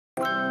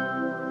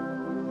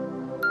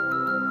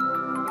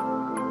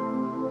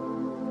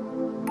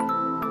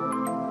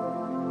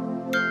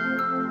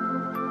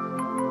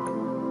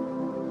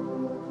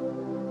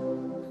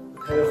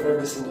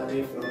missing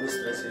away from this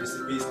spicy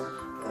recipes.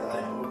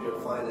 I hope you're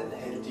fine and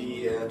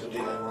healthy. Today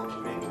I want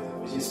to make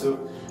veggie soup.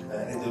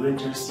 In the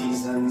winter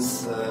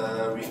seasons,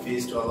 we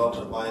face a lot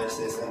of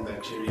viruses and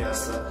bacteria.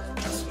 As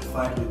to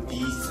fight with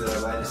these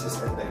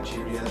viruses and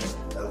bacteria,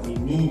 we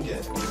need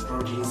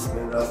proteins,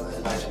 minerals,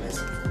 and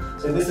vitamins.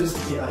 So in this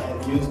recipe, I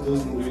have used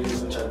those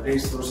ingredients which are great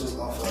sources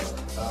of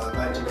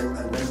vitamins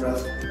and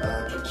minerals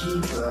to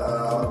keep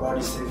our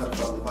body safer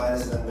from the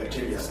viruses and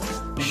bacteria.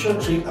 We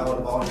should treat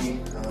our body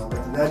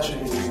with natural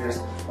ingredients,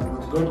 but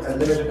with good and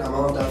limited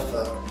amount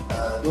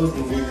of those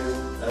ingredients,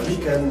 we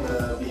can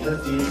be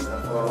healthy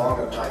for a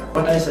longer time.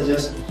 What I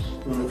suggest,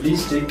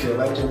 please take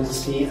vitamin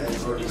C and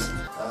proteins.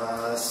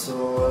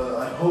 So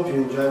I hope you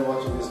enjoy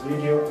watching this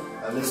video.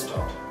 Let's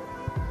start.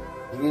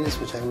 The ingredients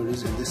which I will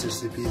use in this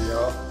recipe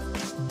are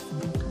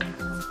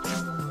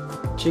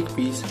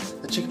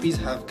chickpeas. The chickpeas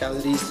have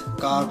calories,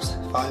 carbs,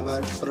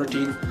 fiber,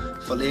 protein,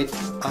 folate,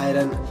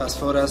 iron,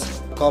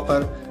 phosphorus,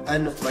 copper,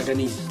 and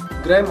manganese.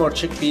 Gram or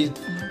chickpeas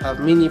have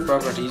many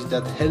properties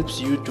that helps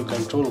you to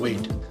control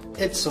weight.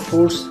 It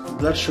supports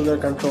blood sugar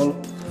control.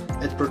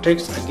 It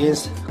protects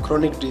against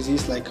chronic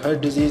disease like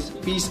heart disease.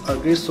 Peas are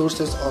great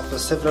sources of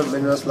several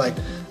minerals like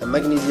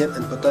magnesium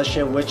and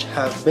potassium, which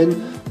have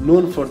been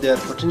known for their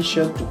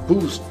potential to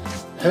boost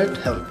heart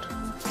health.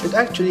 It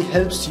actually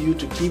helps you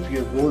to keep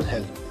your bone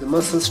health, the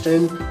muscle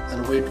strength,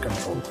 and weight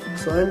control.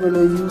 So I'm going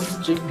to use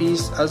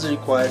chickpeas as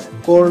required,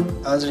 corn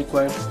as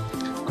required.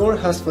 Corn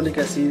has folic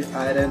acid,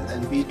 iron,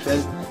 and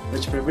B12,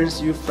 which prevents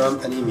you from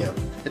anemia.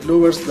 It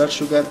lowers blood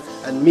sugar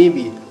and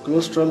maybe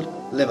cholesterol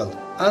level.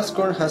 As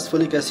corn has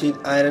folic acid,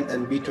 iron,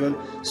 and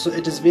B12, so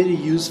it is very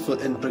useful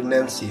in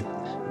pregnancy,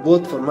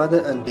 both for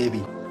mother and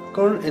baby.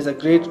 Corn is a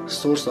great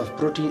source of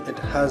protein. It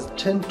has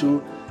 10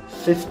 to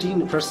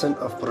 15%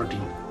 of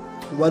protein.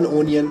 One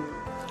onion.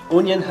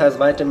 Onion has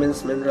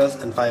vitamins, minerals,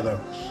 and fiber.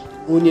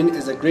 Onion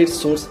is a great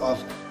source of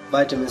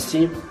vitamin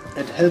C.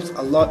 It helps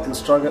a lot in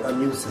stronger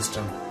immune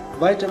system.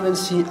 Vitamin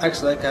C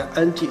acts like an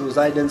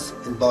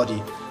antioxidant in body,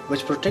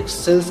 which protects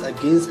cells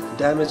against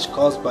damage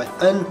caused by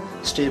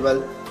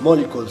unstable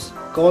molecules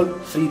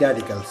called free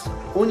radicals.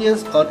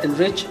 Onions are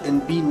enriched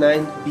in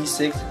B9,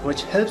 B6,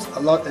 which helps a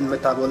lot in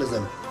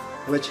metabolism,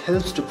 which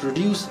helps to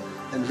produce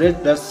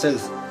red blood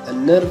cells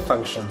and nerve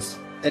functions.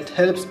 It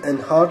helps in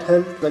heart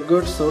health, a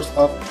good source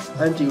of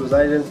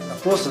antioxidants, a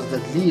process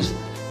that leads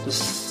to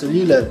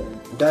cellular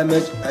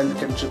damage and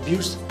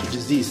contributes to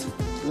disease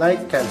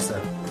like cancer.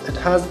 It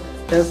has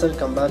cancer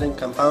combating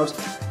compounds.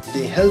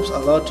 They help a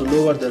lot to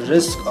lower the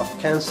risk of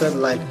cancer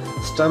like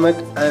stomach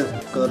and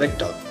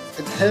colorectal.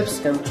 It helps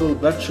control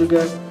blood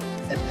sugar.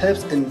 It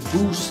helps in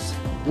boosts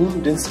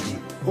bone density.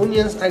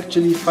 Onions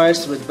actually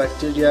fights with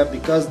bacteria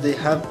because they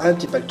have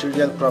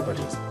antibacterial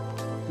properties.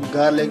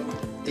 Garlic,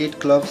 8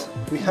 cloves.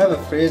 We have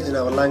a phrase in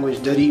our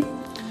language, Dari.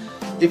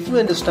 If you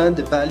understand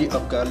the value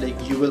of garlic,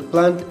 you will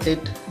plant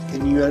it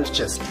in your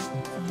chest,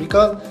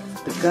 because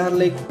the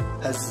garlic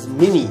has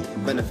many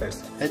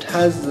benefits. It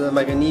has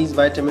manganese,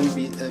 vitamin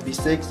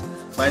B6,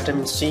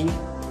 vitamin C,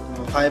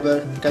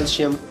 fiber,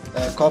 calcium,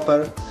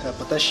 copper,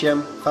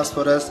 potassium,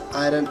 phosphorus,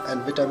 iron,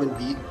 and vitamin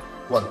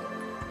B1.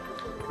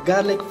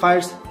 Garlic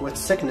fights with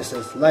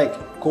sicknesses like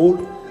cold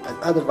and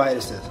other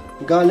viruses.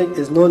 Garlic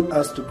is known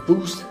as to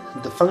boost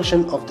the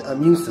function of the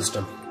immune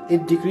system.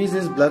 It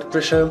decreases blood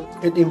pressure.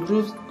 It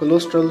improves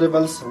cholesterol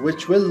levels,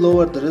 which will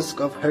lower the risk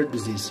of heart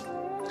disease.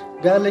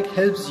 Garlic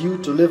helps you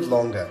to live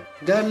longer.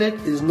 Garlic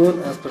is known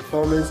as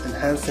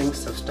performance-enhancing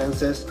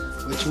substances,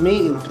 which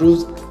may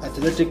improve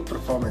athletic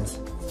performance.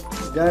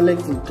 Garlic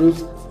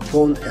improves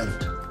bone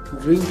health.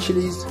 Green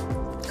chilies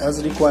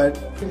as required.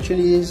 Green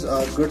chilies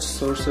are good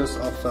sources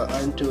of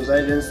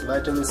antioxidants,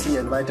 vitamin C,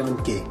 and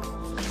vitamin K.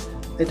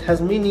 It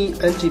has many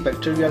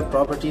antibacterial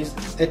properties.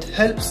 It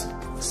helps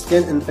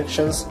skin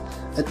infections.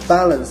 It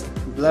balances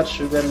blood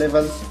sugar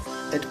levels.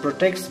 It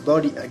protects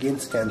body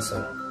against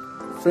cancer.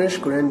 Fresh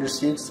coriander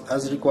seeds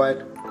as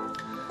required.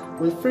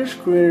 With fresh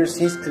coriander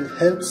seeds, it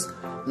helps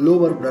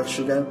lower blood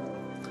sugar.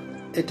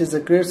 It is a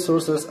great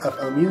source of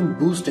immune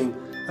boosting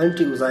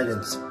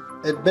antioxidants.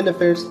 It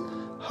benefits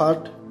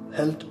heart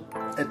health.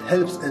 It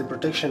helps in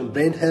protection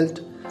brain health.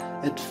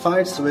 It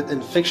fights with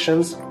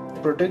infections.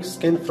 It protects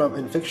skin from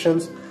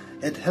infections.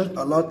 It helps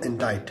a lot in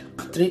diet.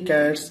 3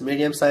 carrots,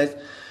 medium size.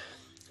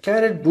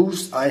 Carrot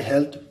boosts eye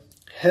health,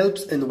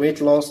 helps in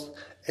weight loss.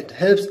 It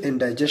helps in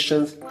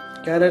digestion.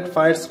 Carrot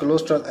fights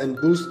cholesterol and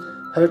boosts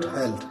heart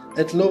health.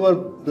 It lowers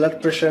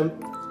blood pressure.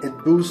 It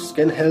boosts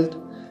skin health.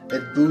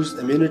 It boosts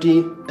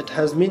immunity. It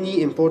has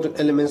many important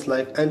elements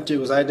like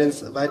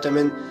antioxidants,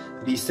 vitamin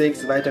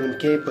B6, vitamin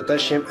K,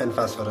 potassium, and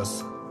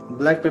phosphorus.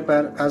 Black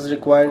pepper as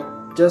required,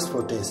 just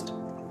for taste.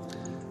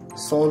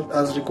 Salt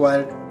as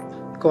required.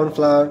 Corn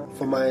flour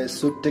for my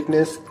soup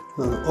thickness.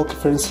 Okay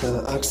friends,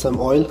 add some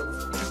oil.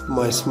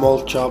 My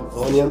small chopped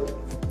onion.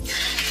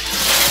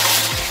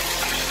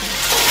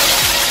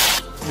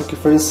 Okay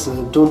friends,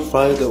 don't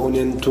fry the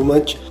onion too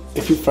much.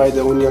 If you fry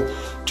the onion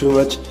too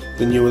much,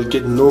 then you will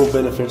get no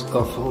benefits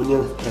of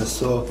onion.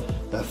 So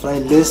fry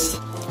less.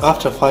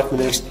 After 5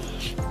 minutes,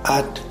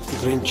 add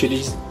green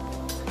chilies.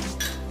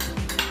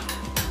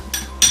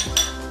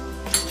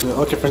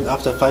 Okay friends,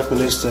 after 5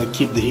 minutes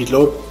keep the heat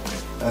low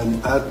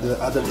and add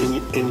the other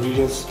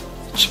ingredients: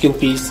 chicken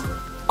peas,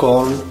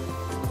 corn,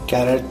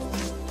 carrot.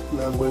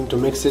 Now I'm going to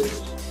mix it.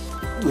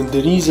 And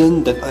the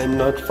reason that I'm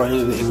not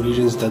frying the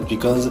ingredients that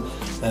because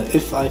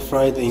if you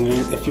fry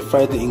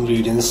the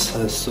ingredients,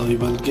 so you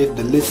will get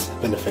the less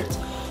benefits.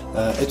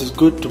 It is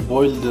good to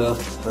boil the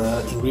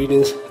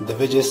ingredients, the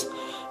veggies,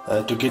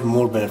 to get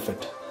more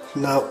benefit.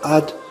 Now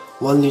add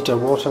 1 liter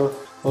water.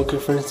 Okay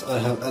friends, I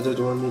have added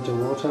 1 liter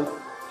water.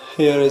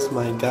 Here is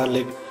my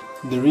garlic.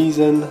 The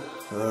reason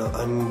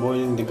I'm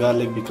boiling the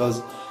garlic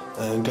because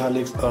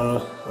garlics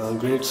are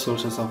great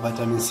sources of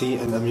vitamin C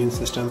and immune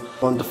system.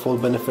 Wonderful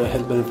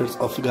health benefits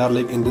of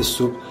garlic in this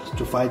soup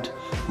to fight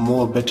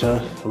more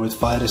better with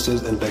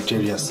viruses and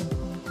bacteria.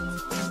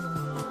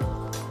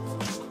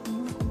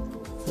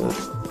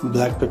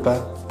 Black pepper,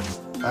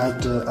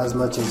 add as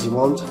much as you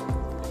want.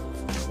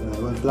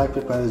 Well, black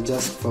pepper is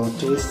just for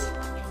taste.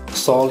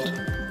 Salt,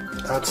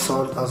 add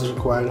salt as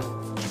required.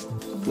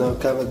 Now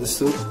cover the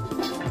soup.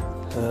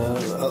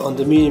 On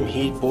the medium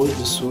heat, boil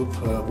the soup,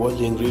 boil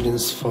the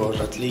ingredients for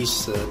at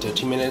least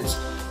 30 minutes.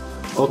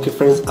 Okay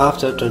friends,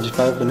 after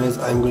 25 minutes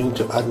I'm going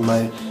to add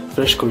my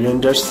fresh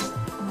corianders.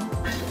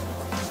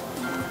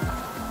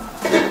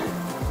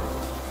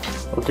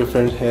 Okay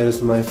friends, here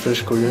is my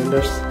fresh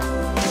corianders.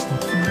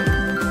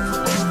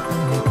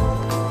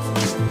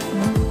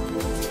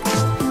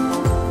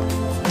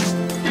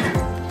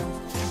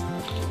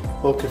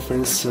 Okay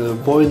friends,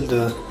 boil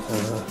the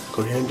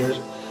coriander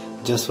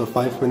just for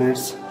 5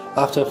 minutes.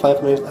 After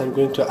 5 minutes I'm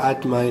going to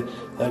add my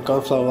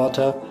corn flour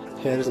water.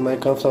 Here is my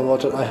corn flour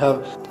water. I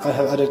have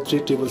added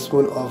 3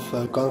 tablespoons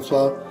of corn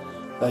flour.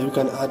 You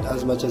can add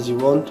as much as you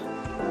want.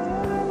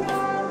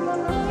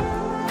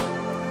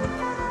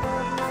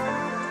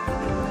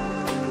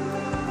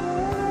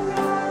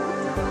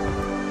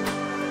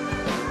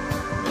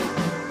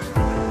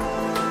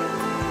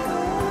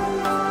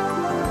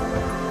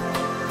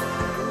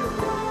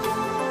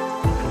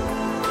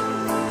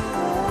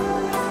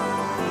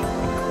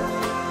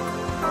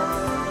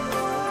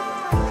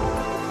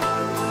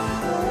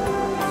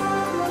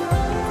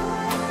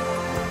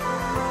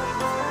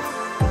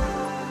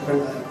 I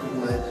have cooked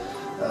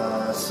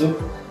my soup,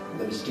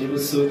 the vegetable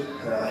soup.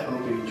 I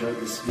hope you enjoyed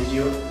this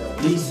video.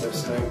 Please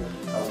subscribe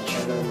our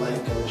channel,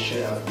 like and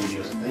share our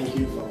videos. Thank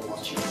you for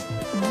watching.